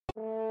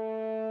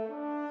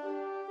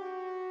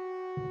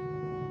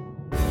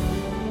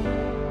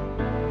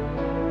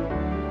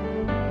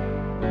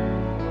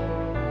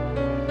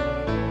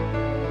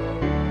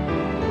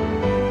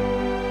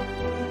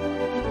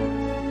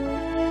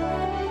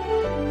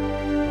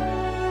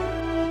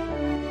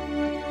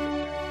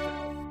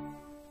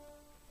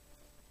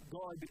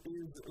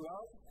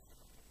love.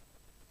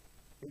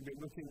 We've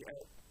been looking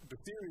at, the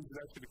series is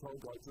actually called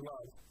God's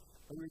Love.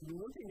 And we've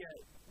been looking at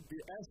the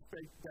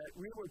aspect that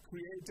we were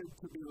created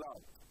to be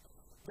loved.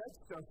 That's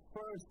the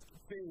first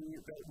thing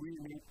that we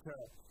need to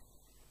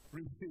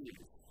receive.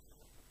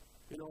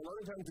 A lot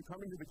of times you come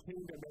into the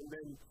kingdom and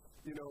then,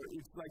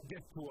 it's like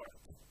get to work.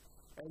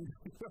 And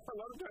a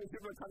lot of times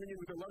people are coming in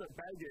with a lot of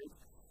baggage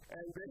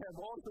and they have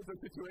all sorts of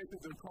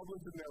situations and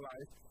problems in their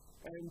life.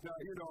 And,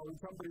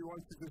 somebody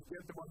wants to just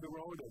get them on the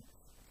road and,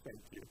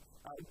 thank you,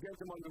 get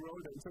them on the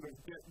road and sort of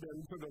get them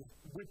sort of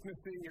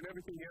witnessing and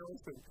everything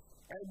else.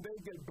 And they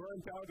get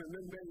burnt out and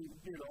then they,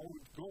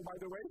 go by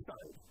the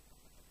wayside.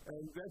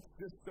 And that's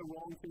just the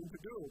wrong thing to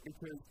do,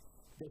 because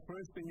the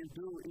first thing you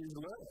do is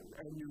learn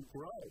and you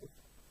grow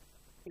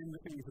in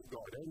the things of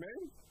God.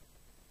 Amen?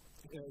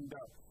 And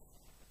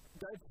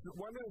that's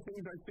one of the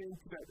things I think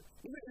that,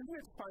 isn't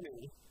it funny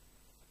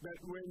that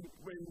when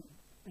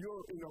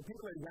you're,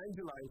 people are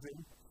evangelizing,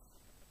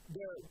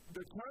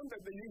 the term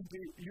that they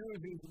usually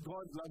use is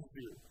God loves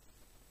you.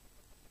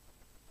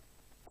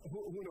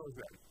 Who knows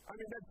that? I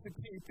mean, that's the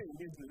key thing,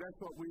 isn't it? That's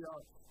what we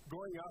are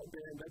going out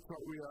there, and that's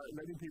what we are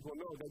letting people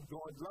know, that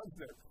God loves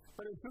them.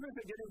 But as soon as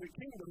they get in the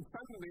kingdom,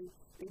 suddenly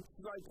it's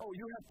like, oh,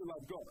 you have to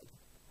love God.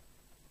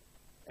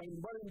 And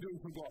what are you doing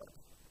for God?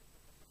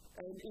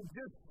 And it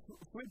just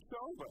flips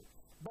over.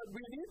 But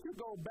we need to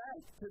go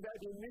back to that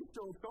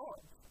initial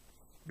thought,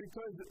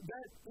 because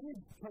that is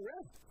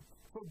correct.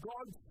 For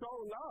God so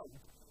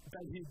loved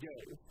that He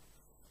gave.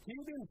 He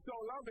didn't so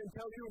love and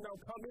tell you, now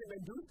come in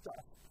and do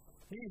stuff.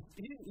 He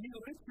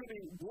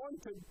literally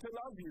wanted to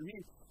love you. He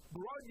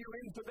brought you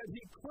in so that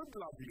He could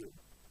love you.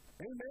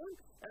 Amen?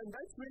 And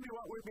that's really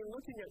what we've been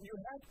looking at. You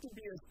have to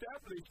be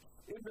established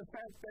in the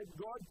fact that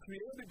God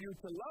created you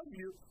to love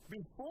you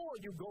before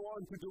you go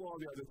on to do all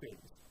the other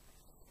things.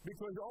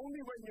 Because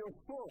only when you're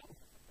full,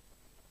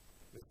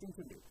 listen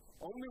to me,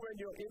 only when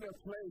you're in a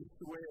place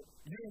where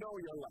you know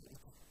you're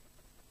loved,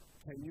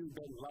 can you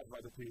then love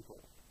other people.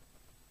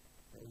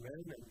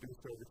 Amen? And do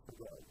service to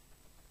God.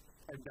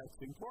 And that's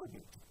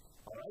important.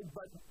 All right?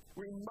 But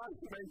we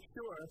must make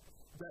sure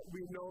that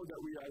we know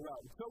that we are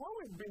loved. So what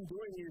we've been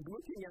doing is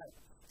looking at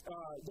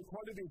the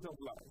qualities of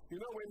love.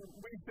 When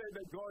we say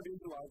that God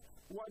is love,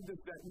 what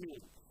does that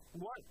mean?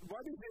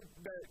 What is it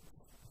that,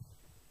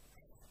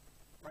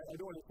 I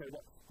don't want to say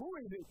that, who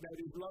is it that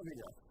is loving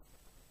us?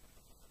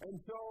 And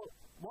so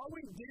what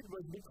we did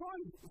was,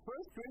 because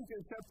 1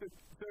 Corinthians chapter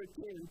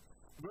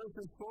 13,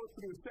 verses 4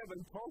 through 7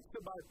 talks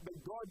about the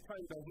God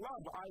kind of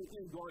love,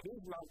 i.e. God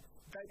is love,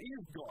 that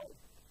is God,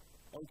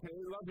 okay,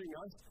 loving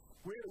us.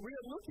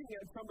 We're looking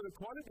at some of the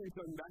qualities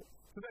on that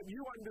so that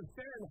you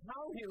understand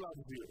how He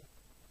loves you.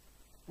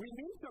 We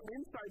need some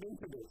insight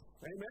into this,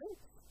 amen?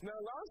 Now,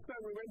 last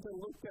time we went and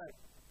looked at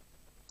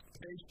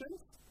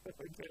patience,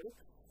 okay,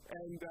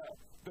 and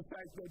the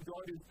fact that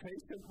God is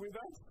patient with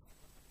us.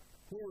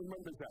 Who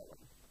remembers that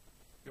one?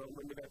 You don't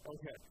remember that?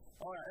 Okay.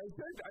 All right. I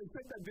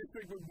said that this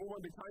week would move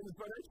on to kindness,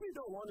 but I actually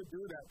don't want to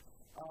do that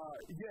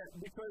yet,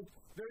 because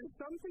there is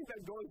something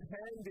that goes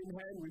hand in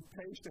hand with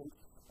patience,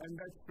 and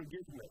that's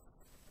forgiveness.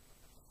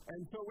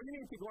 And so we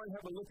need to go and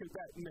have a look at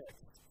that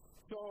next.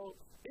 So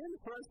in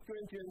 1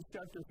 Corinthians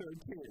chapter 13,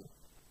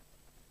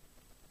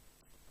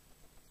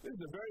 this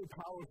is a very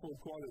powerful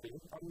quality.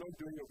 I'm not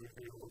doing a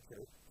review,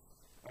 okay?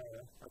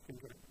 I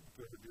think I'm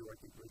going to do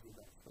like a review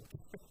now.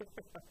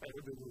 I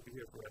don't think we'll be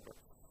here forever.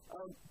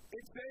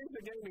 It says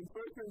again in 1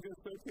 Corinthians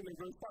 13 and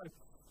verse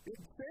 5,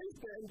 it says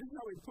there, and this is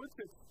how it puts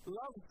it,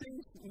 love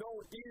thinks no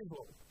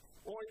evil,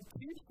 or it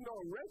keeps no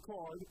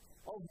record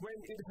of when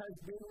it has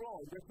been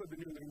wrong. That's what the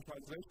New Living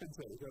Translation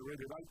says. I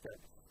really like that.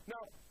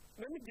 Now,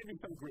 let me give you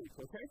some Greek,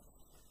 okay?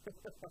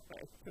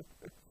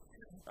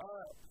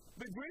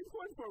 The Greek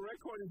word for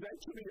record is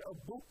actually a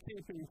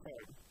bookkeeping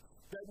term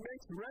that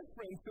makes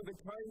reference to the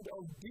kind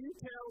of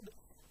detailed,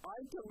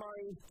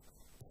 itemized,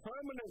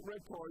 permanent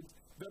records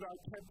that are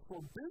kept for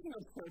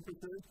business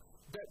purposes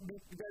that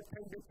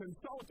can be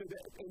consulted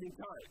at any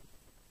time.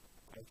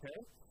 Okay?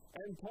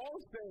 And Paul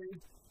says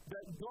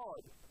that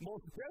God,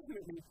 most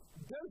definitely,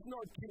 does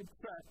not keep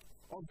track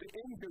of the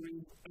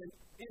injuries and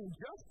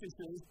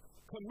injustices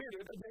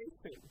committed against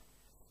him,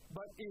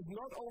 but is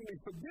not only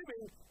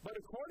forgiving, but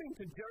according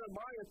to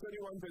Jeremiah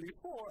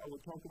 31:34, I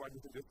will talk about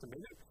this in just a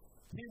minute,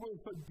 He will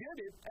forget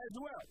it as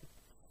well.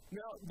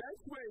 Now,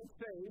 that's where it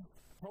says,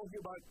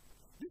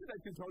 this is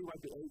actually talking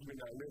about the age we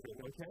now live in,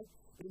 okay?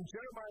 In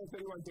Jeremiah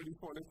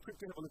 31:34, let's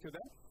quickly have a look at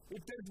that.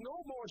 It says, no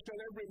more shall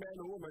every man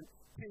or woman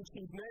teach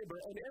his neighbor,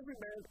 and every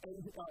man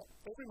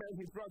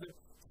his brother,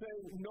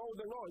 saying, know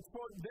the Lord,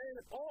 for then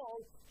all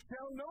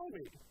shall know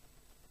me.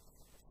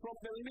 From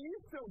the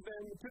least of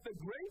them to the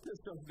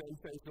greatest of them,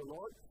 says the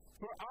Lord,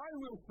 for I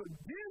will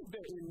forgive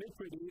their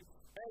iniquity,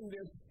 and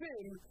their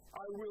sin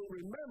I will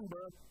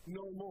remember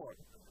no more.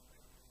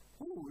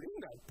 Ooh,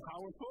 isn't that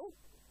powerful?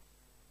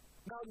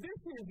 Now this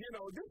is,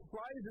 this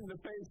flies in the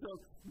face of,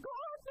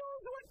 God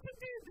knows what you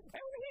did,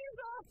 and He's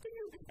after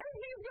you, and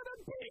He's going to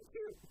take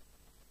you.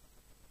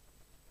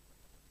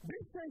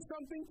 This says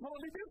something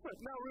totally different.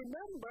 Now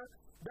remember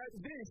that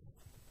this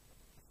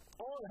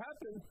all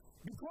happens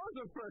because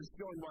of 1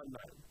 John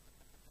 1:9.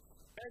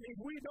 And if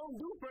we don't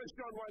do 1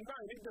 John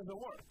 1:9, it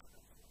doesn't work.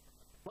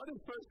 What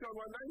does 1 John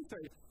 1:9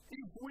 say?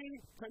 If we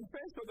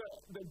confess, or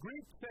the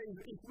Greek says,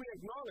 if we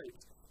acknowledge,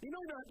 you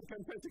don't have to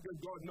confess because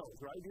God knows,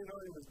 right? You know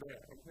it was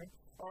there, okay?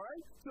 All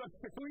right? So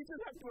we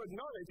just have to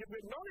acknowledge. If we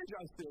acknowledge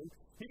our sins,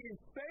 He is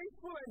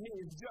faithful and He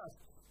is just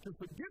to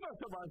forgive us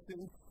of our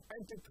sins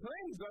and to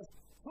cleanse us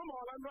from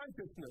all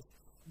unrighteousness.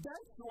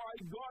 That's why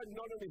God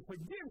not only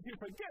forgives, He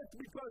forgets,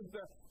 because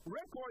the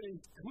record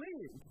is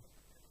clean.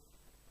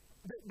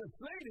 The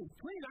slate is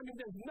clean. I mean,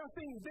 there's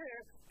nothing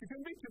there to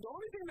convict you. The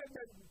only thing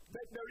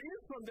that there is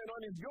from then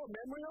on is your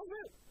memory of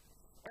it.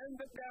 And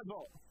the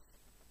devil,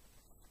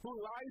 who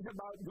lies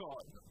about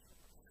God,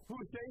 who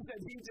says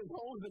that he just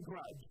holds a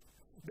grudge,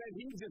 that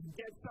he just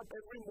gets up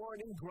every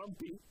morning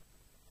grumpy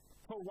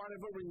for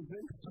whatever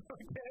reason,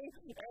 okay?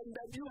 And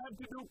that you have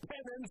to do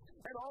penance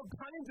and all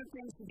kinds of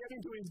things to get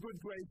into his good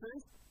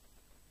graces.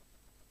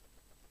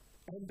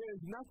 And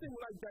there's nothing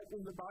like that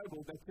in the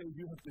Bible that says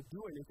you have to do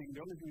anything.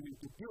 The only thing you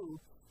need to do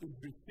is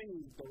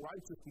receive the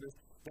righteousness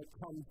that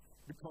comes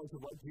because of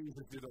what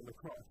Jesus did on the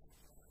cross.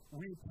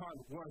 We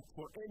can't work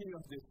for any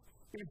of this.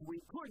 If we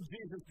could,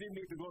 Jesus didn't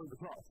need to go to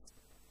the cross.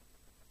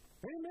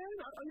 Amen?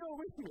 Are you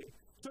with me?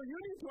 So you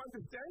need to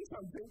understand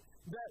something,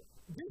 that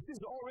this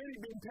has already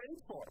been paid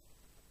for.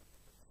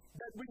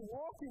 That we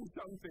walk in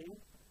something.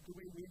 Do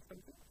we need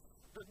something?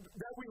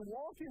 That we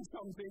walk in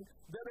something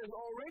that has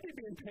already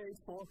been paid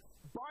for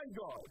by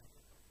God.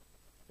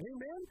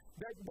 Amen?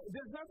 That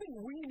there's nothing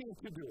we need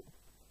to do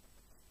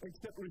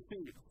except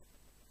receive.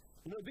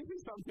 You know, this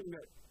is something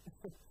that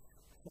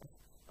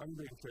I'm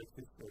being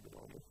churchy for the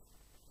moment.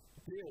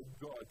 Dear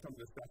God, some of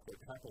the stuff that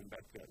happened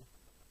back then.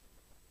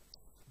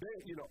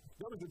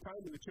 There was a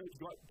time when the church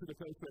got to the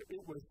place where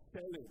it was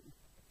selling.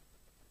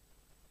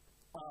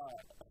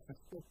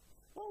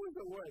 What was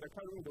the word? I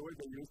can't remember the word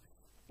they used.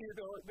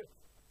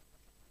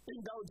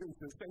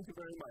 Indulgences, thank you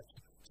very much.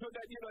 So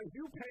that, if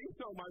you pay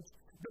so much,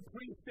 the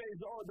priest says,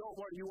 oh, don't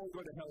worry, you won't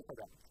go to hell for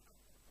that.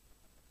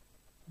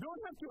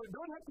 Don't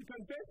have to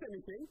confess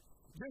anything.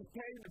 Just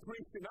pay the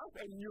priest enough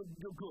and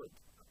you're good.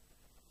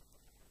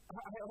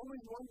 I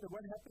always wonder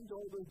what happened to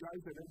all those guys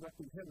that ended up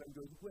in hell and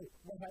goes, wait,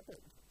 what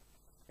happened?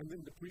 And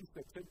then the priest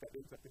that said that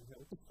ends up in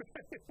hell.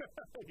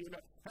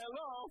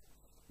 Hello?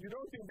 You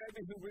don't think that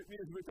is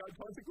without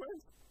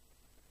consequence?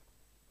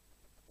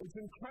 It's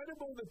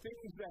incredible the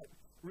things that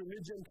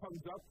religion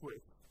comes up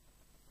with.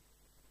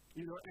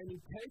 And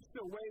it takes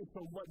away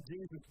from what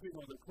Jesus did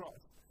on the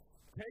cross.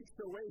 Takes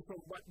away from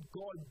what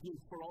God did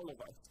for all of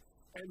us.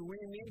 And we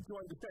need to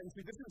understand.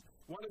 See, this is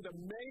one of the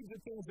major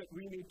things that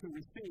we need to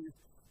receive,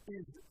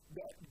 is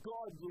that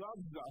God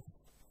loves us,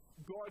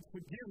 God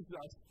forgives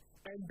us,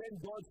 and then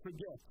God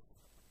forgets.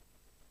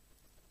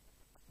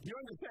 Do you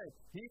understand?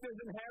 He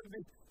doesn't have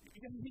this,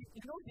 He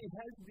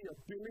has the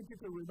ability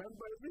to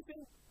remember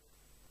everything,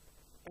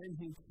 and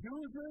He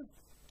chooses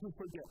to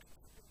forget.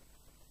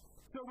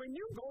 So when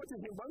you go to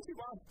Him, once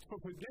you've asked for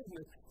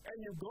forgiveness, and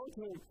you go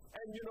to Him,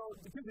 and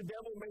because the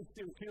devil makes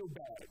you feel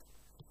bad.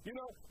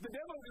 The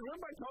devil,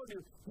 remember I told you,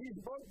 he's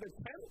both the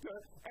tempter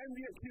and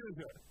the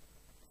accuser.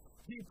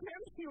 He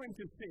tempts you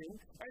into sin,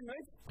 and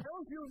then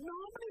tells you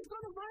nobody's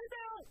going to find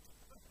out.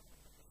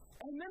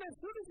 And then as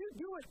soon as you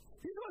do it,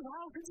 he goes,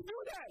 how could you do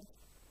that?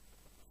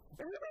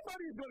 And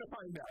everybody's going to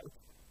find out.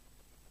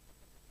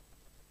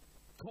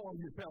 Call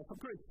yourself a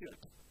Christian.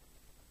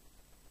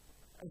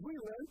 Have we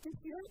learned this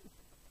yet?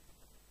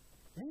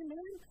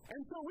 Amen?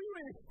 And so we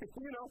really,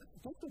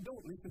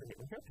 don't listen to him,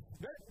 okay?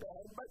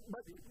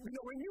 But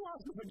when you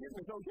ask for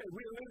forgiveness, okay,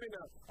 we live in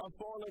a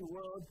fallen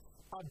world.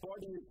 Our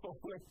body is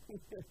fallen.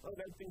 So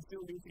that thing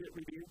still needs to get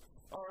redeemed.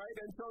 All right?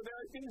 And so there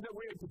are things that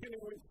we're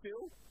dealing with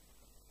still.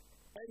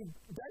 And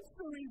that's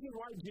the reason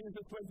why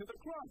Jesus went to the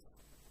cross.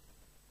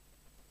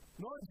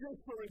 Not just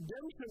for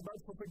redemption, but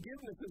for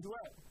forgiveness as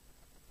well.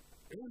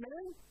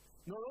 Amen?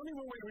 Not only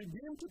were we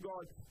redeemed to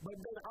God, but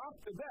then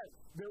after that,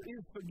 there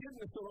is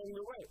forgiveness along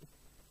the way.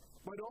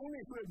 But only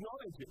if we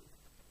acknowledge it.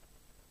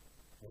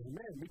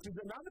 Amen. Which is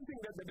another thing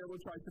that the devil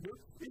tries to do,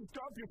 is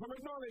stop you from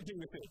acknowledging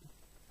the thing.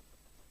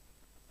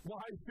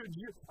 Why should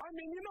you?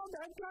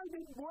 That guy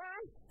did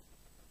worse.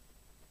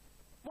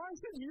 Why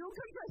should you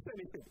confess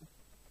anything?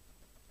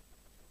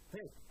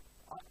 Hey,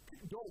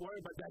 don't worry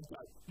about that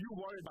guy. You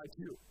worry about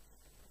you.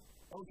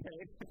 Okay?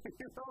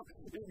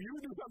 If you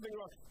do something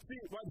wrong,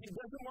 see, what he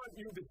doesn't want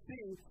you to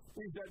see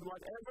is that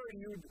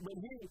when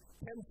he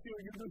tempts you,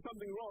 you do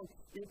something wrong,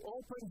 it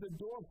opens the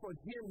door for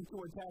him to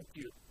attack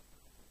you.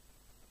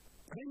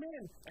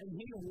 Amen. And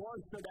he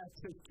wants that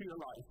access to your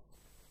life.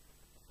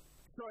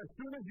 So as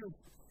soon as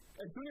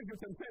you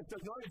confess,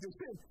 acknowledge your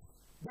sin,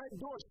 that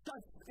door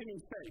shuts in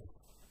his face.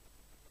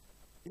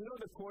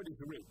 The court is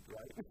rigged,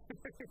 right?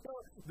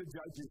 The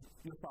judge is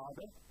your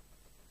father,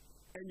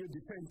 and your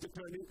defense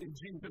attorney is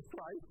Jesus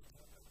Christ.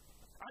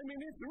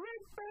 It's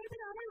rigged, baby.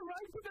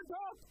 Right to the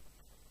top.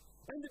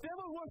 And the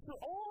devil wants to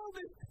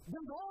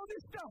does all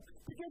this stuff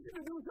to get you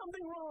to do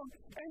something wrong,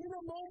 and in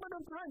a moment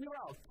of time, you're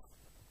out.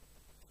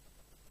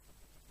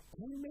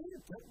 He made it.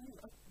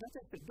 Like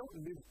I said, don't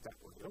live that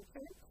way,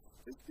 okay?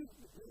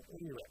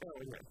 Anyway.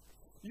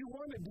 You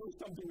want to do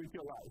something with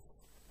your life.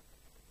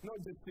 Not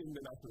just sin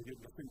that I forgive,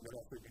 the sin that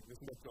I forgive.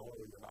 Just make the whole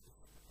of your life.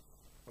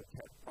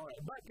 Okay. All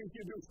right. But if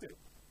you do sin,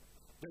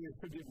 there is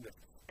forgiveness.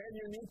 And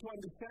you need to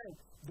understand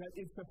that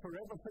it's a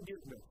forever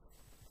forgiveness.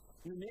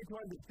 You need to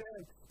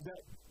understand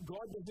that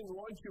God doesn't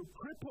want you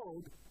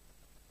crippled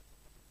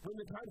when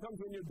the time comes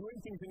when you're doing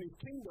things in His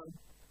kingdom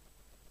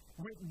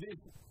with this,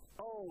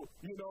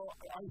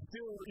 I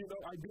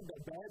did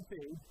that bad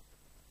thing.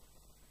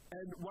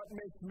 And what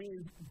makes me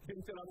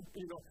think that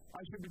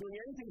I should be doing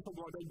anything for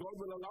God, that God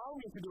will allow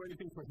me to do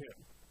anything for Him.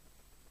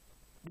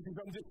 Because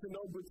I'm just a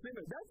no good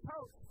sinner. That's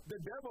how the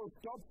devil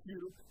stops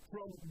you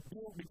from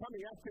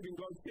becoming active in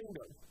God's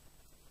kingdom.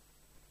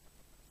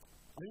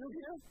 Are you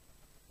here?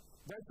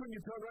 That's when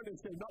you turn around and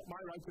say, not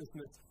my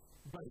righteousness,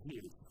 but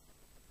His.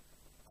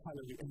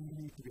 Hallelujah. And you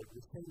need to be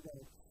able to say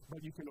that, but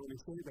you can only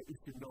say that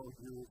if you know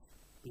you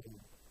in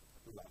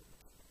love.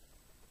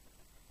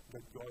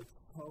 That God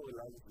so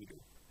loves you,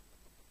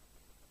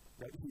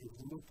 that He is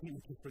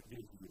looking to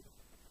forgive you.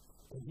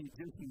 And He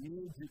just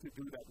needs you to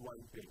do that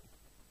one thing.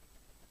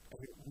 And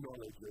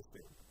acknowledge your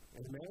sin.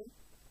 Amen?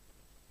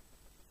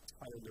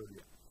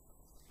 Hallelujah.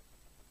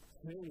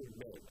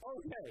 Amen.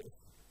 Okay.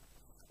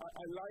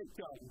 I like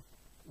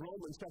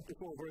Romans chapter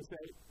 4, verse 8.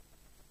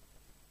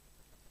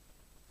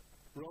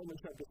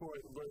 Romans chapter 4,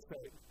 verse 8.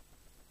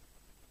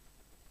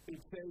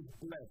 It says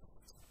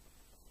blessed.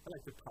 I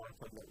like to park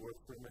on that word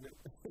for a minute.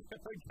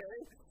 Okay?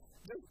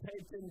 Just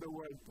take in the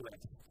word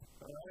blessed.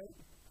 Alright?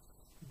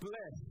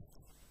 Blessed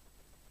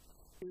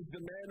is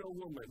the man or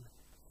woman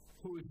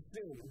whose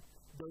sin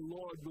the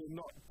Lord will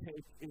not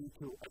take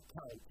into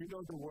account. You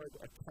know the word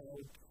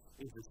account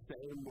is the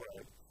same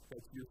word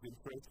that's used in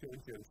 1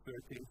 Corinthians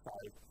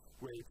 13:5,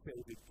 where it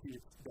says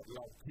that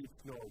love keeps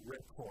no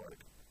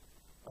record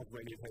of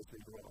when it has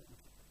been wronged.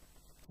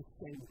 It's the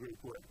same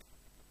Greek word.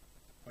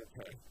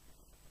 Okay?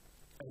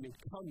 And it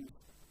comes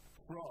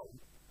from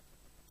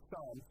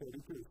Psalm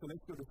 32. So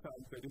let's go to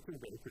Psalm 32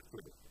 very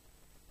quickly.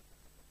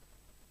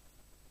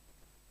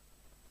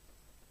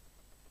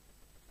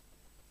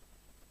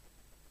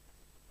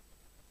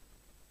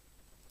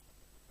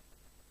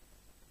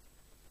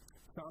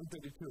 Psalm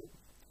 32,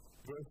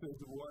 verses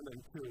 1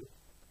 and 2.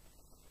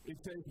 It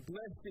says,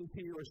 blessed is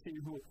he or she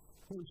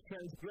whose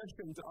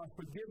transgressions are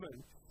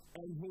forgiven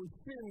and whose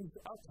sins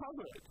are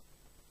covered.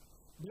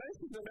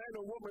 Blessed is the man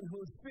or woman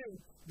whose sin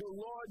the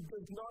Lord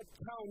does not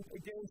count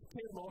against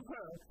him or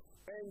her,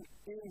 and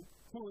in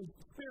whose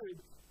spirit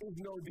is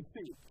no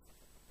deceit.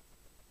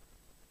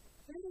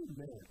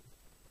 Amen.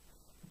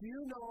 Do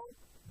you know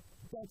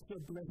that's a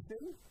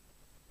blessing?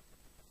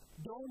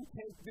 Don't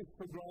take this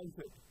for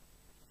granted.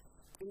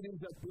 It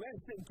is a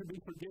blessing to be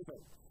forgiven.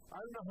 I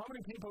don't know how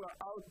many people are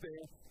out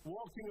there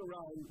walking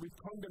around with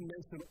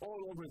condemnation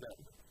all over them.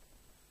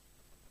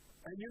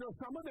 And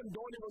some of them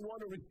don't even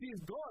want to receive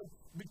God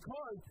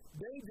because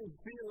they just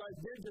feel like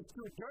they're just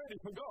too dirty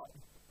for God.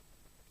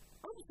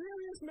 I'm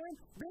serious, man.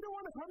 They don't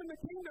want to come in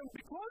the kingdom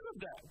because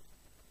of that.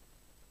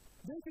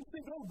 They just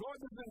think, God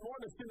doesn't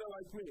want a sinner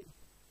like me.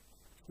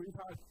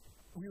 Sweetheart,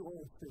 we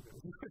all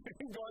sinners.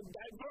 God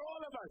died for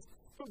all of us.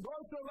 So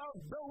God so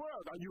loved the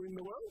world. Are you in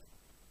the world?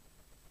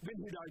 Then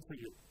He died for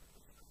you.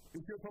 If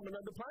you're from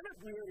another planet,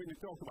 we don't really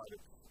talk about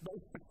it. But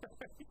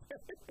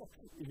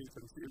you need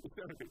some serious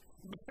therapy.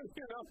 But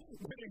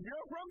if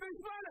you're from this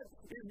planet,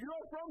 if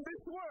you're from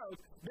this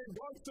world, then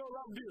God so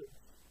loved you.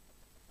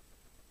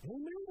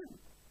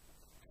 Amen.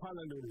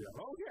 Hallelujah.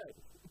 Okay.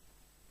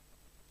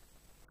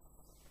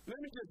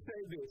 Let me just say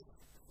this.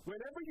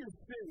 Whenever you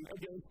sin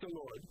against the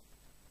Lord,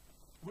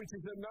 which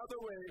is another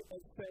way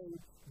of saying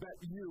that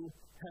you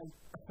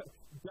have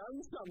done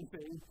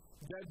something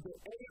that the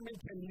enemy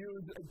can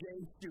use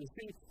against you.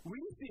 See, we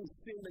see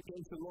sin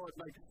against the Lord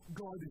like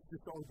God is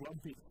just all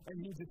grumpy and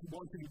He just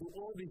wants you to do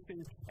all these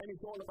things and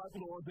it's all about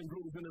laws and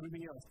rules and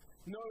everything else.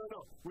 No.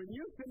 When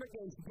you sin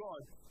against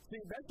God, see,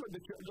 that's what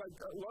the church, like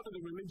a lot of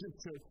the religious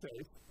church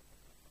says.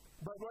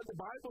 But what the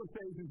Bible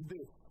says is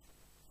this.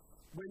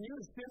 When you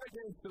sin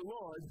against the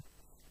Lord,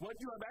 what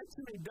you have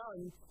actually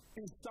done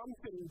is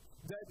something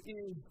that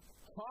is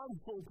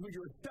harmful to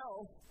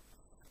yourself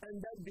and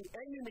that the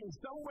enemy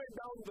somewhere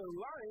down the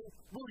line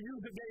will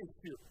use against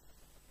you.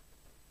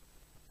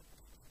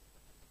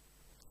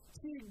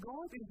 See,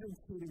 God isn't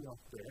sitting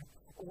up there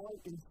all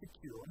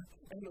insecure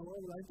and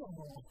all like,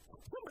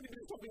 somebody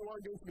did something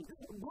wrong against me.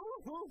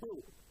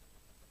 Boo.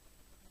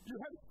 You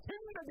have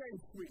sinned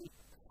against me.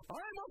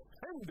 I'm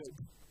offended.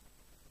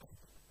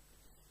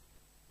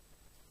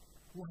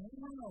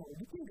 Wow,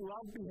 you think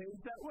love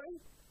behaves that way?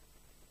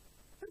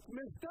 It's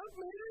messed up,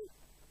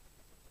 man.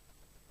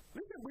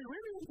 Listen, we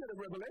really need to get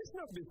a revelation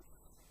of this.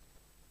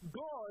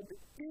 God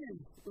is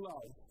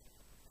love.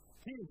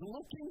 He is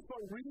looking for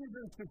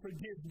reasons to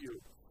forgive you.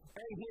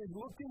 And He is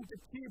looking to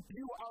keep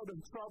you out of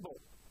trouble.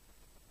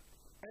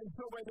 And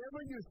so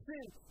whenever you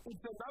sin,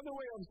 it's another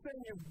way of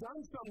saying you've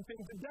done something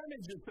to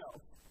damage yourself.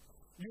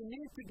 You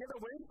need to get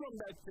away from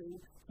that thing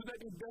so that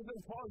it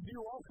doesn't cause you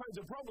all kinds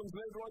of problems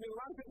later on in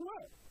life as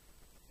well.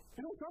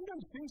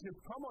 Sometimes things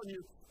just come on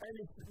you, and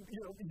it's,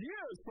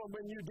 years from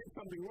when you did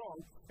something wrong,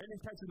 and it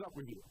catches up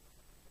with you.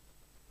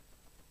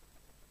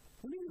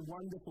 Wouldn't it be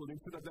wonderful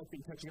instead of that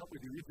thing catching up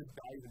with you, it just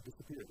dies and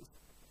disappears?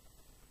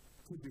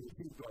 To do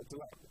God's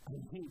love.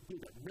 And He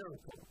did a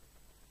miracle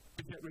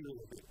to get rid of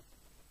it.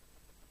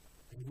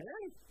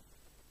 Amen?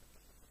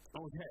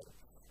 Okay.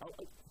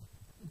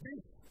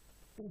 This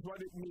is what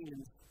it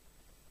means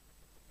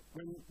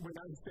when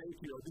I say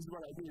to you, this is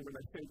what I mean when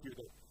I say to you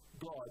that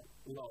God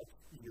loves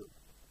you.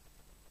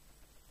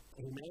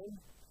 Amen?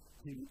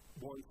 He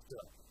wants to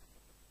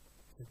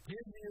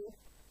forgive you.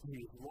 He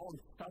is long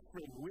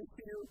suffering with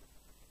you.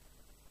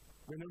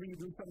 Whenever you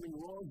do something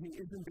wrong, He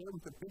isn't there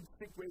with a big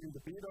stick waiting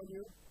to beat on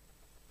you.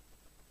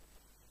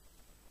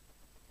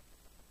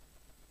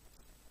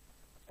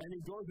 And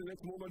He goes the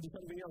next moment to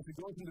something else. He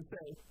goes on to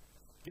say,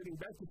 getting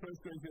back to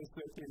 1 Corinthians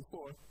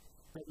 13:4,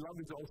 that love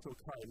is also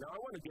kind. Now, I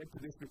want to get to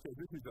this because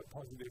this is a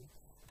positive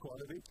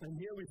quality. And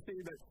here we see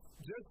that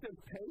just as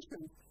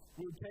patience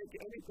will take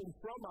anything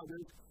from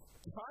others,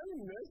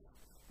 kindness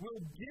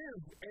will give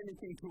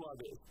anything to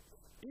others,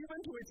 even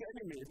to its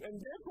enemies. And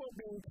therefore,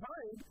 being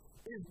kind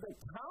is the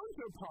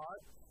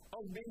counterpart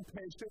of being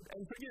patient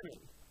and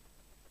forgiving.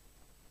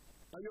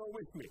 Are you all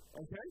with me?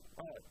 Okay?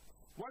 All right.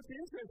 What's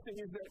interesting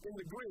is that in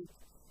the Greek,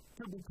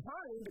 to be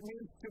kind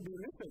means to be,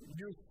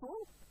 useful,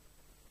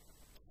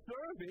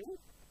 serving,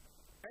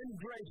 and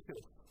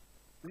gracious.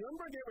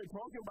 Remember again, we're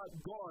talking about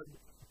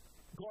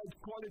God's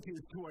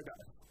qualities toward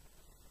us.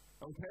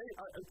 Okay?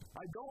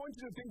 I don't want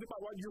you to think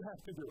about what you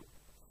have to do.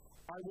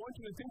 I want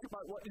you to think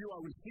about what you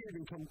are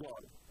receiving from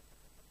God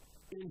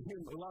in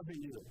Him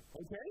loving you.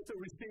 Okay? So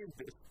receive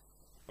this.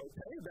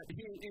 Okay? That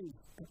He is.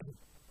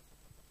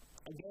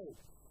 Again,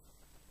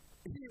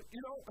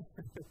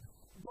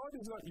 God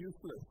is not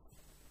useless.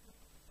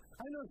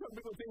 I know some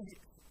people think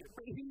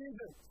He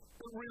isn't.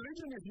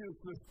 Religion is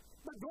useless,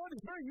 but God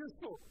is very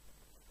useful.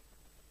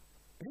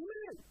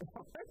 Amen.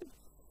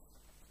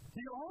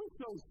 He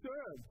also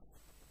serves.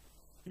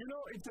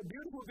 It's a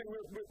beautiful thing.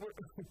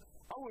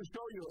 I will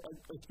show you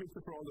a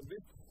scripture for all of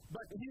this,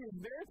 but He is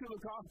there to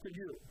look after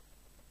you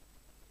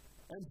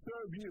and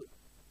serve you.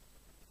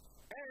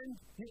 And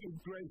He is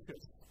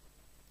gracious.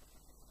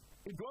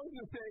 It goes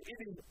to say it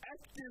is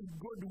active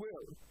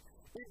goodwill.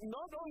 It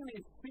not only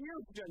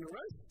feels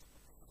generous,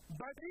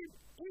 but it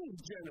is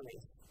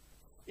generous.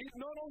 It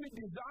not only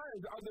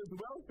desires others'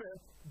 welfare,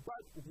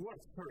 but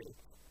works for it.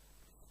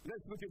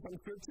 Let's look at some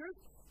scriptures.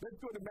 Let's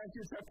go to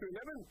Matthew chapter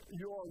 11.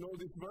 You all know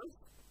this verse,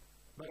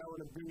 but I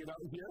want to bring it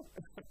out here.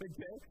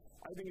 Okay?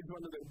 I think it's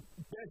one of the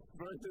best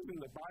verses in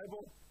the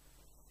Bible.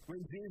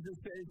 When Jesus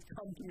says,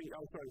 come to me.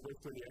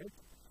 Verse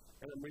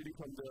 28. And I'm reading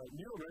from the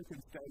New American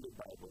Standard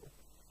Bible.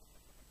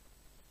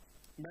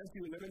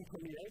 Matthew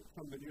 11:28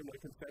 from the New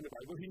American Standard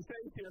Bible. He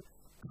says here,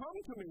 come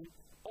to me,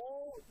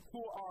 all who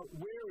are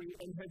weary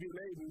and heavy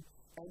laden,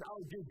 and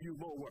I'll give you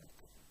more work.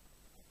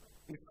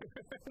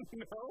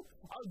 No,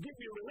 I'll give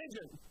you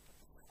religion.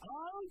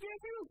 I'll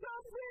give you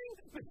something.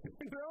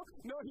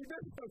 No, He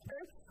doesn't,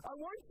 okay? I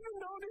want you to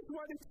notice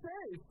what it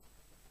says.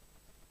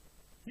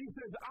 He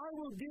says, I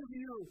will give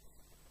you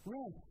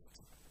rest.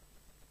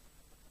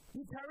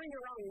 You're carrying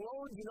around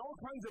loads and all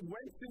kinds of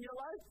weights in your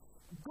life?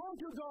 Go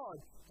to God.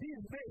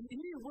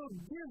 He will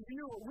give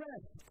you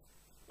rest.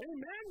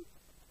 Amen?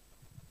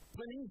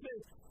 Then He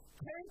says,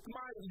 take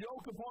my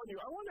yoke upon you.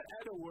 I want to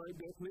add a word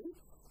there, please.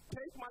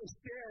 Take my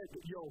shared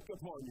yoke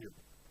upon you.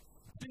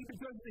 See,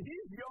 because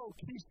His yoke,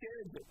 He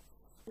shares it.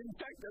 In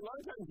fact, a lot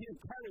of times He is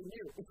carrying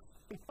you.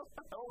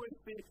 I always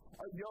see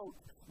a yoke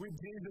with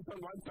Jesus on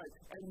one side,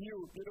 and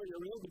you're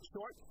a little bit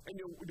short, and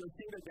your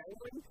feet are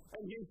dangling,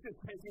 and He's just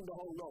taking the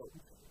whole load.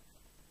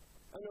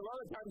 And a lot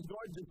of times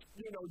God just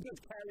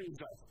carries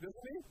us,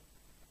 doesn't He?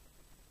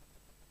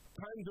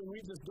 Times when we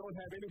just don't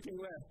have anything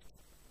left.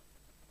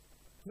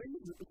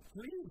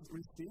 Please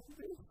receive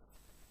this.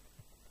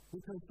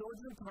 Because so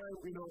many times,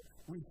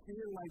 we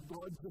feel like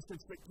God's just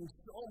expecting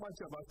so much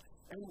of us.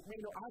 And,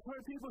 I've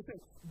heard people say,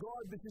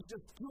 God, this is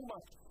just too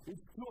much.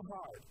 It's too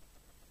hard.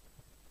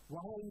 Why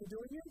are you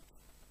doing it?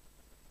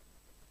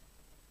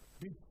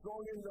 Be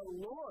strong in the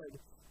Lord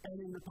and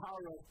in the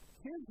power of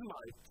His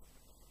might,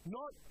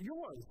 not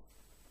yours.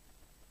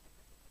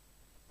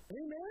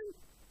 Amen?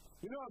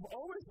 I've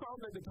always found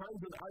that the times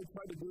when I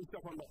try to do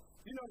stuff on my,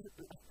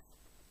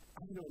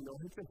 I don't know,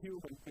 it's a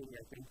human thing,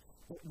 I think,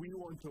 that we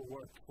want to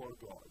work for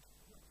God.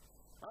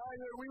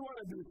 We want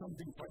to do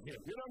something for Him.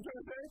 You know what I'm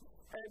trying to say?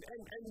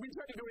 And we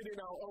try to do it in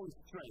our own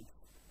strength.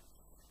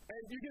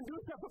 And you can do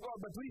stuff for God,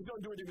 but please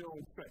don't do it in your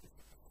own strength.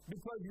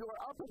 Because you're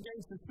up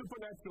against a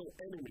supernatural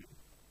enemy.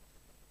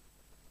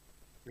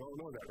 You all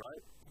know that,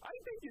 right? I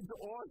think it's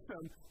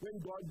awesome when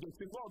God gets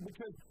involved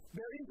because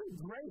there is a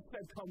grace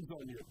that comes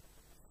on you.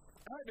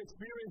 I've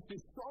experienced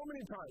this so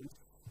many times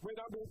when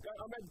I'm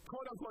at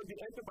quote-unquote the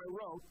end of my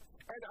rope,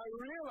 and I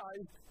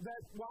realize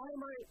that why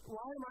am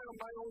I on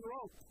my own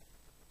rope?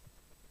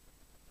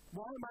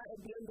 Why am I at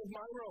the end of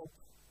my rope?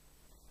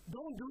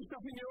 don't do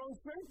stuff in your own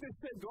strength. They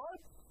say, God,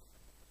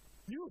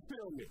 you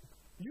fill me.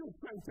 You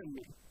strengthen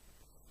me.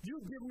 You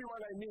give me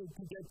what I need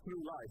to get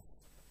through life.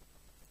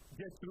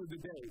 Get through the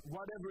day,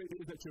 whatever it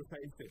is that you're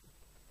facing.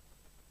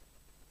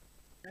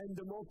 And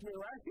the most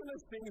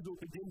miraculous things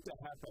will begin to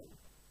happen.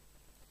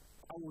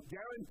 I will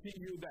guarantee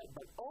you that,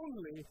 but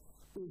only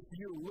if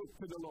you look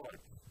to the Lord,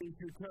 if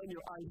you turn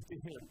your eyes to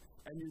Him,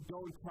 and you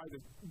don't try to,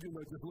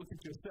 just look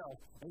at yourself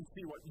and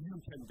see what you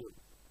can do.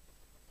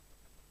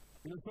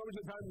 So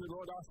many times the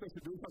Lord asks us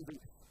to do something,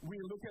 we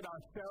look at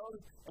ourselves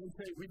and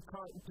say, we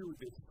can't do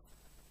this.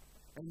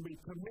 And we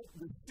commit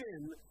the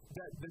sin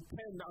that the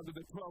 10 out of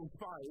the 12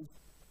 spies,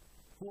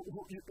 who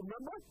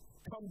remember,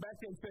 come back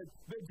and said,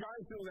 the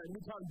guys do that,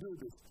 we can't do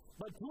this.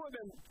 But two of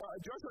them,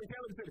 Joshua and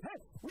Caleb said, hey,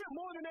 we are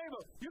more than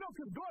able.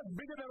 Because God's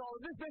bigger than all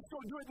of this, let's go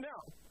do it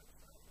now.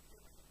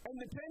 And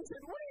the 10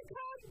 said, we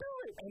can't do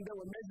it. And they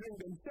were measuring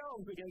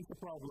themselves against the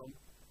problem.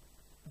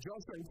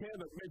 Joshua and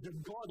Caleb measured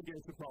God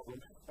against the problem.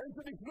 And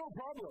said, it's no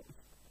problem.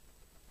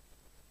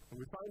 And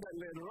we find that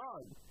later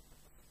on.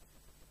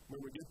 When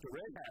we get to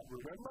Rahab,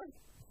 remember?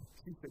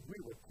 She said, we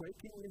were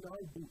quaking in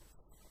our boots.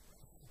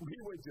 We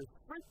were just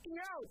freaking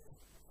out.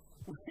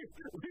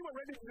 We were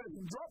ready to just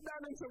drop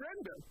down and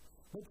surrender.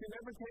 But she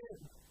never came.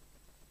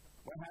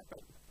 What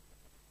happened?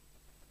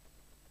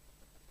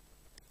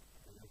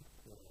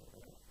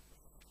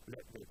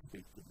 Let me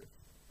speak to this.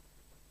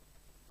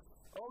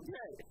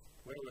 Okay.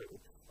 Wait.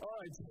 All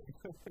right.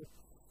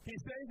 He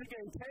says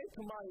again, take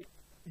my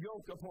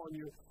yoke upon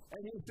you.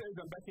 And he says,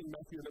 I'm back in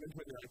Matthew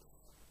 11:29.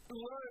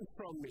 Learn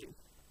from me.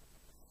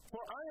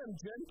 For I am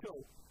gentle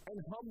and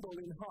humble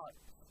in heart,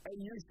 and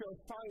you shall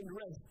find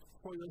rest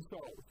for your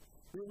soul.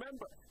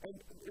 Remember, and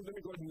let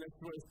me go to the next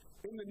verse,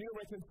 in the New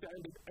American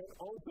Standard, and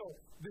also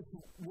this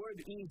word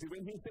easy,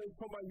 when he says,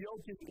 for my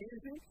yoke is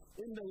easy,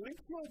 in the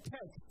literal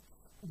text,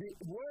 the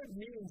word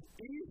means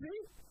easy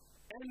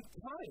and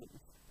kind.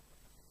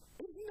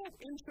 Isn't that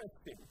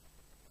interesting?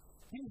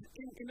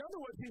 In other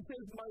words, he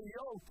says, my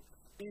yoke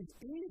is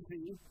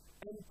easy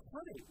and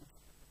kind.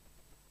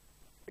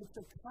 It's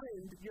a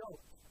kind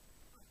yoke.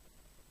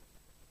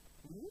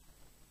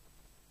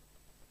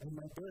 And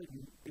my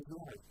burden is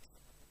light.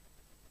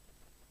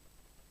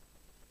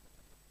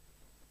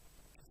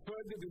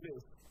 Further to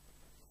this,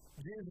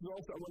 Jesus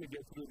also, I want to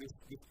get through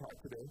this part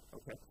today,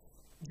 okay?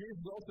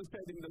 Jesus also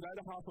said in the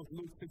latter half of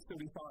Luke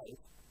 6:35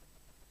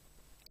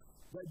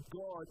 that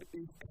God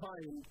is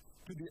kind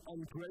to the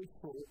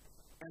ungrateful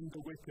and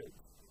the wicked.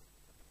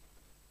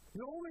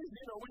 We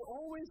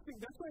always think,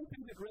 that's why I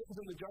think it rains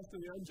on the just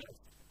and the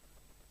unjust.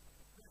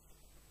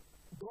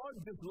 God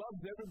just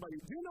loves everybody.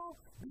 Do you know,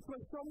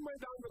 because somewhere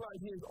down the line,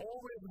 He is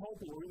always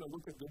hoping, we're going to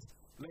look at this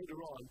later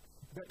on,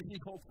 that He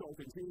hopes all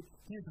things.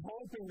 He's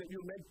hoping that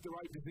you make the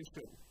right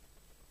decision.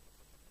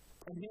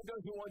 And He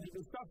doesn't want you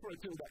to suffer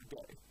until that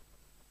day.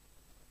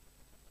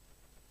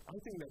 I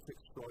think that's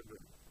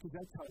extraordinary, because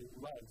that's how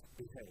love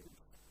behaves.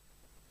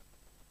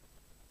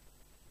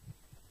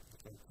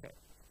 Okay.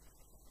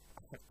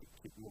 I have to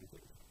keep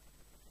moving.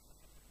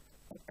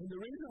 And the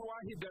reason why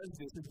He does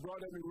this is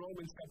brought out in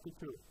Romans chapter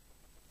 2.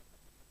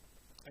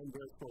 And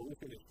verse 4,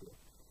 we'll finish here.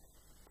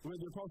 Where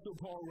the Apostle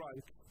Paul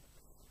writes,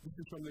 this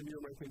is from the New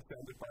American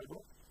Standard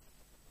Bible.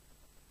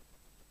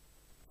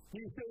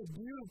 He says,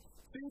 do you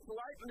think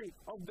lightly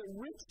of the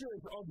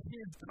riches of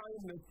His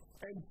kindness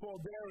and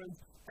forbearance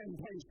and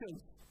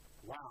patience?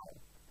 Wow.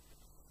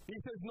 He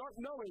says, not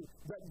knowing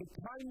that the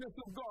kindness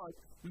of God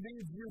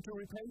leads you to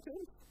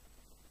repentance?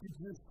 Did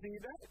you see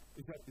that?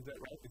 Is that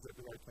right? Is that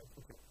the right text?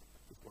 Okay.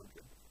 Just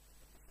wondering.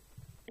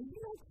 Isn't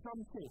that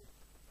something?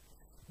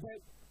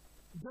 That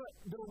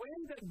the way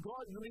that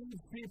God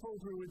leads people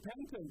to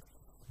repentance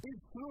is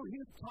through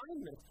His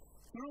kindness,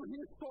 through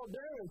His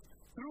forbearance,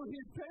 through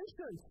His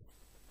patience.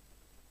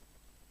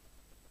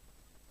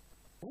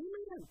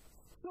 Amen.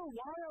 So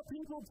why are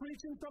people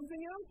preaching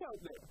something else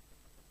out there?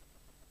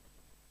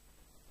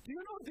 Do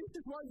you know this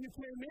is why you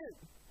came in?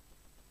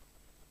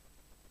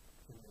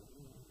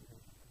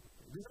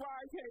 This is why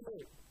I came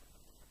in.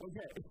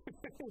 Okay.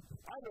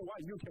 I know why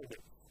you came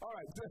in. All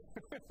right.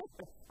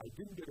 I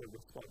didn't get a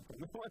response from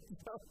the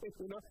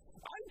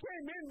I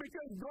came in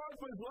because God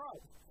was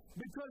love.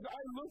 Because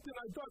I looked and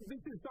I thought,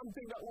 this is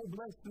something that will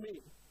bless me.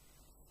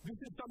 This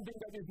is something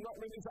that is not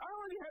religious. I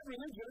already had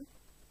religion.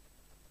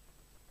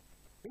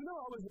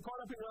 I was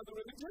caught up in another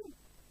religion.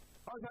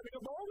 I was having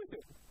a ball with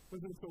it. It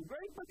wasn't so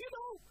great, but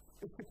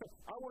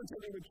I won't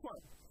tell you which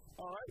one.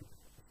 All right?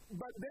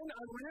 But then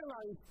I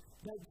realized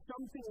that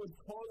something was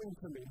calling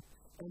to me,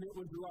 and it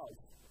was love.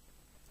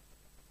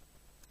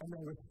 And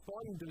I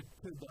responded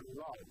to the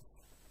love.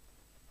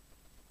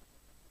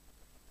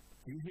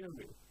 You hear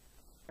me?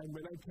 And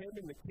when I came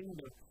in the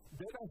kingdom,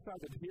 then I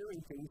started hearing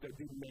things that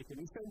didn't make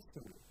any sense to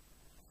me.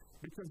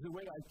 Because the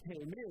way I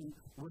came in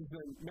was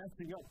then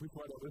messing up with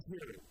what I was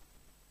hearing.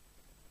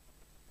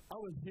 I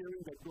was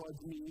hearing that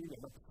God's mean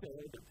and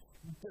upset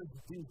and does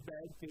these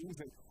bad things,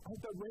 and I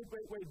thought,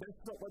 wait,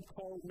 that's not what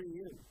called me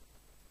in.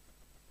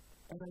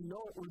 And I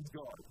know it was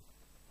God.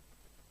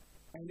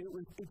 And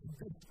it's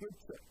good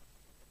scripture.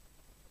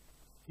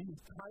 His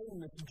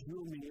kindness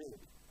drew me in.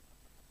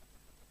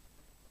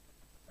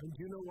 And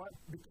you know what?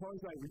 Because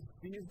I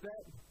received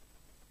that,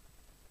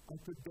 I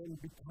could then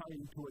be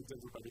kind towards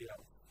everybody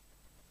else.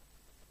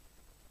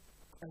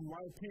 And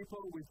while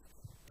people with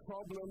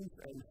problems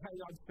and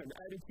hang-ups and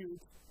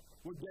attitudes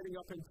were getting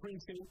up and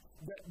preaching,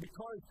 that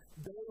because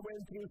they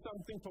went through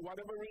something for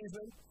whatever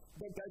reason,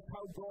 that's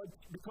how God,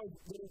 because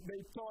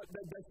they thought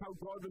that that's how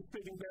God was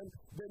treating them,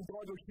 then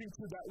God will treat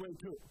you that way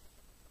too.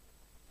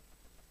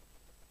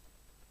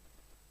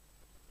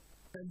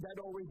 And that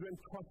always went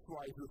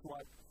crosswise with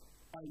what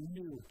I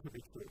knew to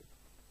be true.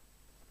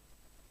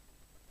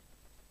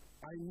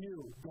 I knew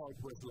God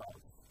was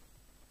love.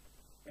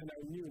 And I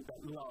knew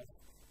that love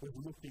was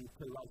looking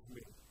to love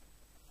me.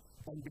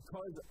 And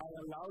because I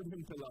allowed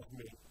him to love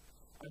me,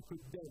 I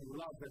could then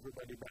love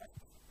everybody back.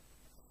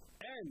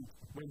 And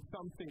when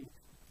something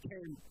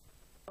came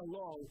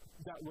along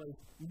that was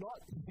not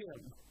him,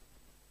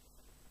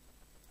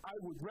 I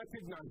would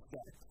recognize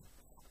that.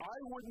 I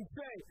wouldn't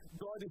say,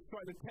 God is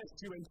trying to test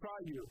you and try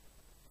you.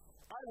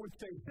 I would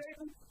say,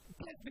 Satan,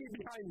 get thee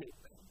behind me.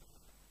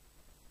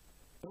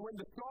 And when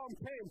the storm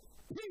came,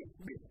 peace,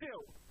 be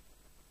still.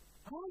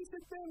 I want to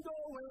then go,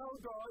 well,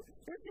 God,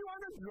 if you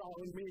want to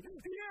drown me,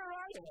 here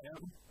I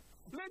am.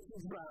 Let's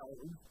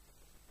drown.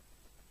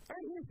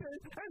 And he says,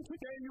 and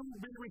today you will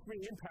be with me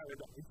in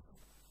paradise.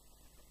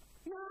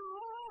 No!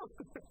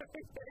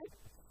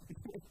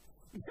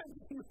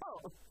 No.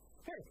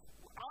 Hey,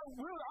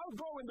 I'll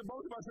go when the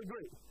both of us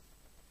agree.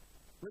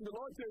 When the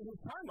Lord says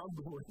it's time, I'm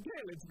going.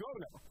 Okay, let's go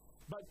now.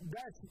 But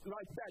that's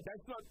like that.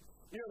 That's not,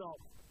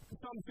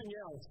 something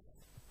else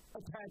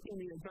attacking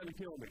me and trying to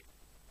kill me.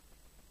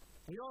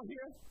 Are you all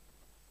here?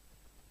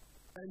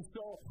 And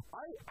so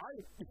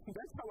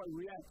that's how I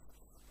react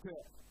to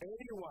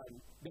anyone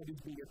that is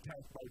being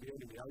attacked by the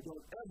enemy. I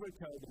don't ever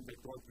tell them that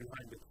God's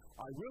behind it.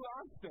 I will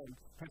ask them,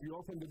 have you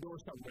opened the door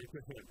somewhere to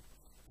him,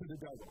 to the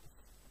devil?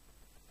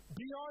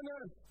 Be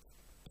honest.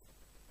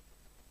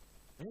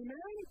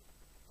 Amen?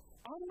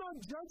 I'm not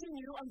judging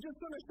you. I'm just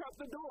going to shut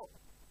the door.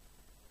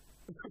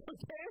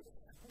 Okay?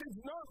 There's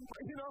no,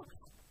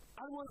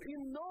 I will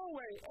in no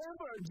way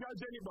ever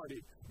judge anybody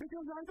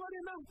because I've got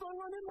enough going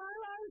on in my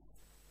life.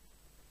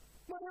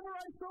 Whatever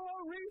I sow,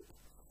 I'll reap.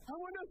 I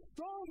want to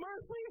sow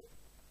mercy.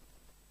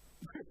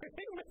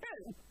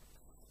 Amen.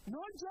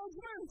 No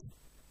judgment.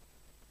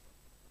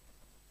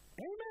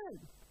 Amen.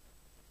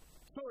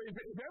 So if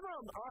ever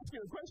I'm asking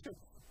a question,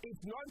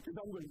 it's not because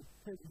I'm going,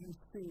 have you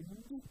sinned?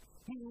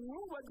 You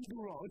knew what you do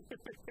wrong.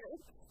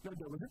 Now,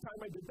 there was a time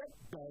I did that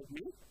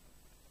badly.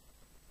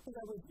 And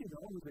I was,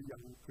 I was a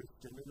young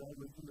Christian, and I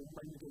was,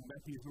 my little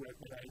nappies were at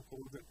my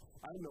ankles, and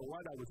I don't know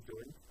what I was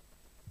doing.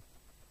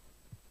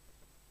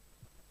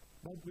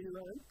 But we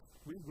learned,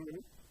 we grew,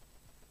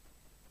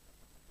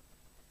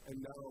 and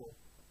now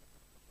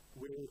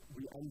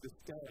we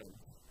understand.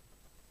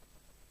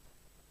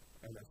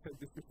 And I said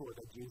this before,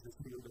 that Jesus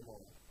healed them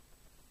all.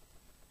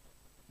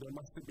 There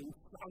must have been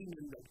some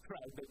in that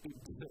crowd that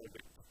didn't deserve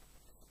it.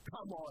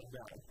 Come on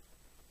now.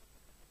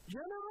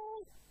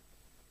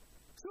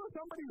 Sure,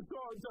 somebody was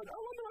going, I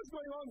wonder what's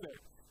going on there.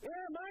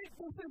 Yeah, mate,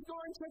 let's just go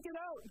and check it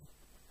out.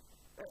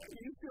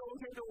 You still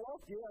okay to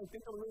walk? Yeah, I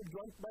think I'm a little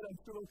drunk, but I'm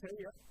still okay,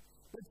 yeah.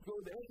 Let's go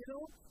there,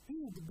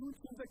 the dude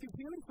seems like he's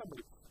healing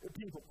somebody.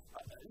 People,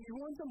 you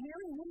want some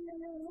healing?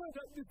 Yeah,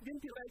 got this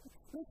guilty leg.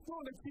 Let's go,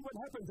 let's see what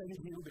happens, and he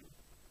healed him.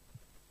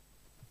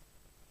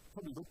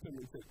 Probably looked at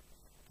me and said,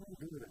 can't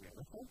do it again,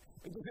 okay?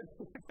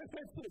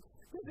 That's it.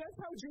 That's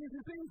how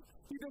Jesus is.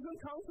 He doesn't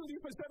counsel you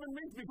for 7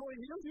 weeks before he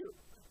heals you.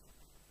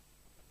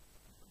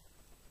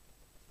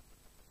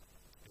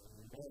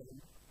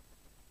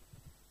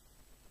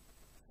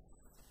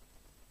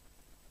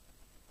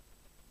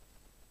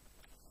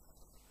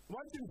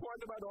 What's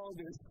important about all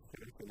this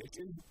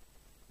is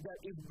that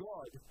if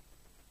God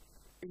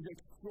is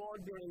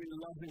extraordinarily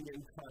loving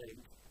and kind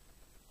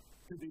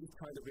to these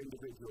kind of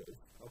individuals,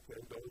 okay,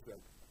 those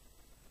that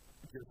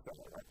just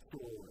are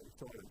cruel and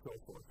so on and so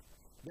forth,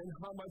 then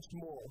how much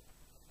more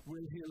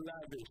will he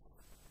lavish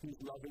his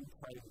loving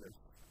kindness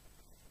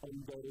on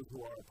those who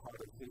are a part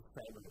of his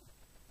family,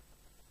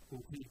 who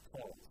he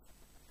calls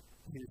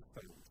his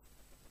sons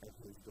and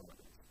his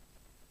daughters.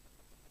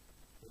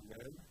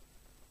 Amen?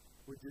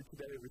 Would you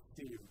today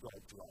receive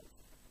God's love?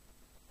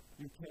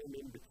 You came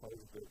in because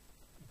of it.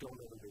 Don't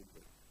ever leave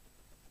it.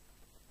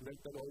 Let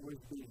that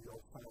always be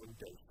your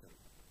foundation.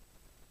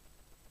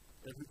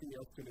 Everything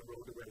else can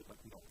erode away, but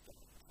not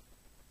that.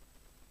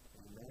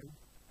 Amen?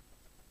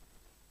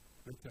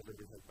 Let's have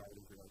every head bowed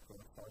in our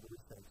prayer. Father, we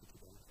thank you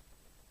today.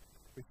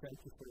 We thank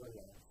you for your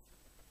love.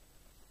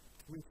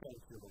 We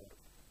thank you, Lord,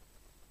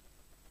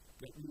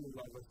 that you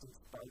love us in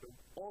spite of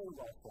all of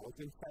our faults.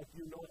 In fact,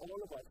 you know all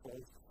of our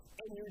faults,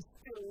 and you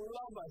still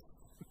love us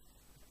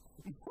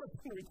more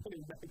than we can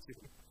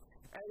imagine.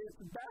 And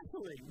it's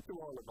baffling to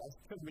all of us,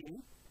 to me.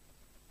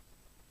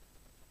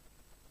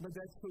 But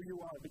that's who you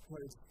are,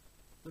 because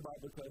the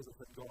Bible tells us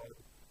that God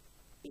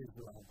is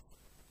love.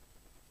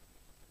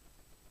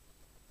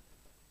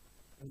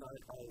 And I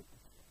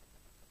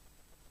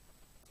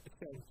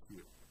thank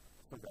you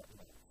for that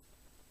love.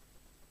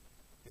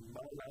 in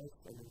my life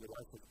and in the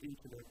life of each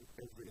and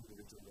every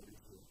individual that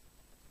is here.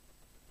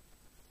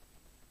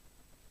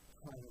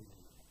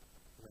 Hallelujah.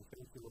 And I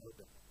thank you, Lord,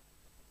 that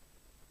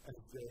as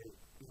they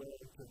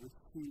learn to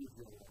receive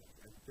your love,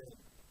 and then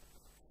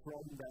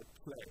from that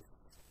place,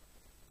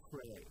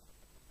 pray,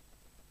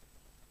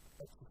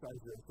 exercise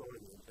your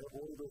authority, and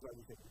all those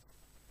other things.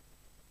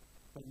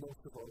 But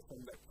most of all,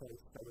 from that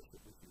place,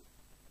 fellowship with you.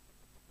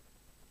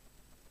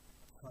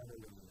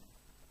 Hallelujah.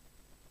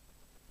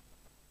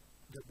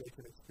 That they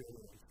can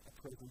experience a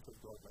presence of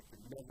God like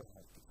they never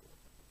had before.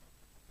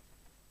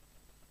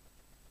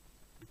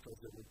 Because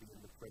they will be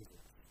in the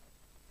presence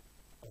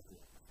of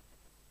God.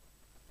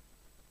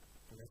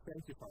 And I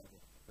thank you, Father,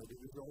 that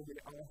it is only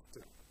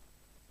after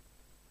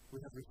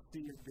we have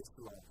received this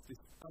love,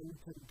 this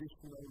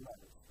unconditional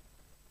love,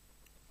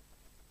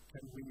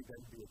 can we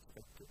then be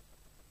expected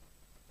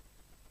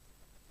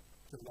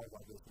to love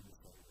others in the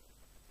same way.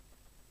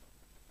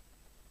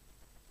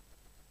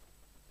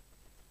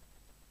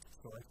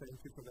 So I thank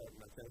you for that,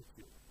 and I thank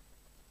you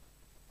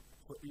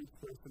for each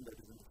person that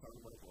is in the sound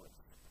of my voice,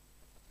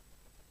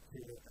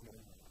 here and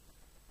online,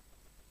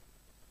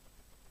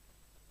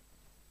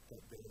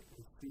 that they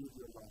receive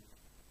your love,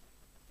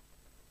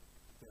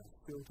 they are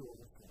filled to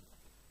overflow,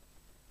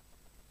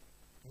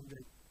 and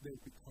they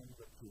become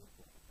the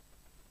people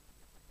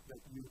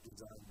that you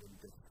designed and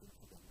destined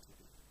for them to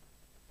be.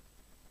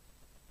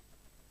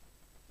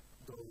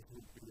 Those who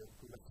be a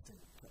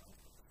blessing to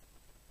others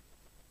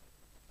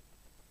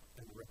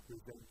and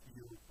represent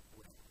you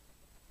well.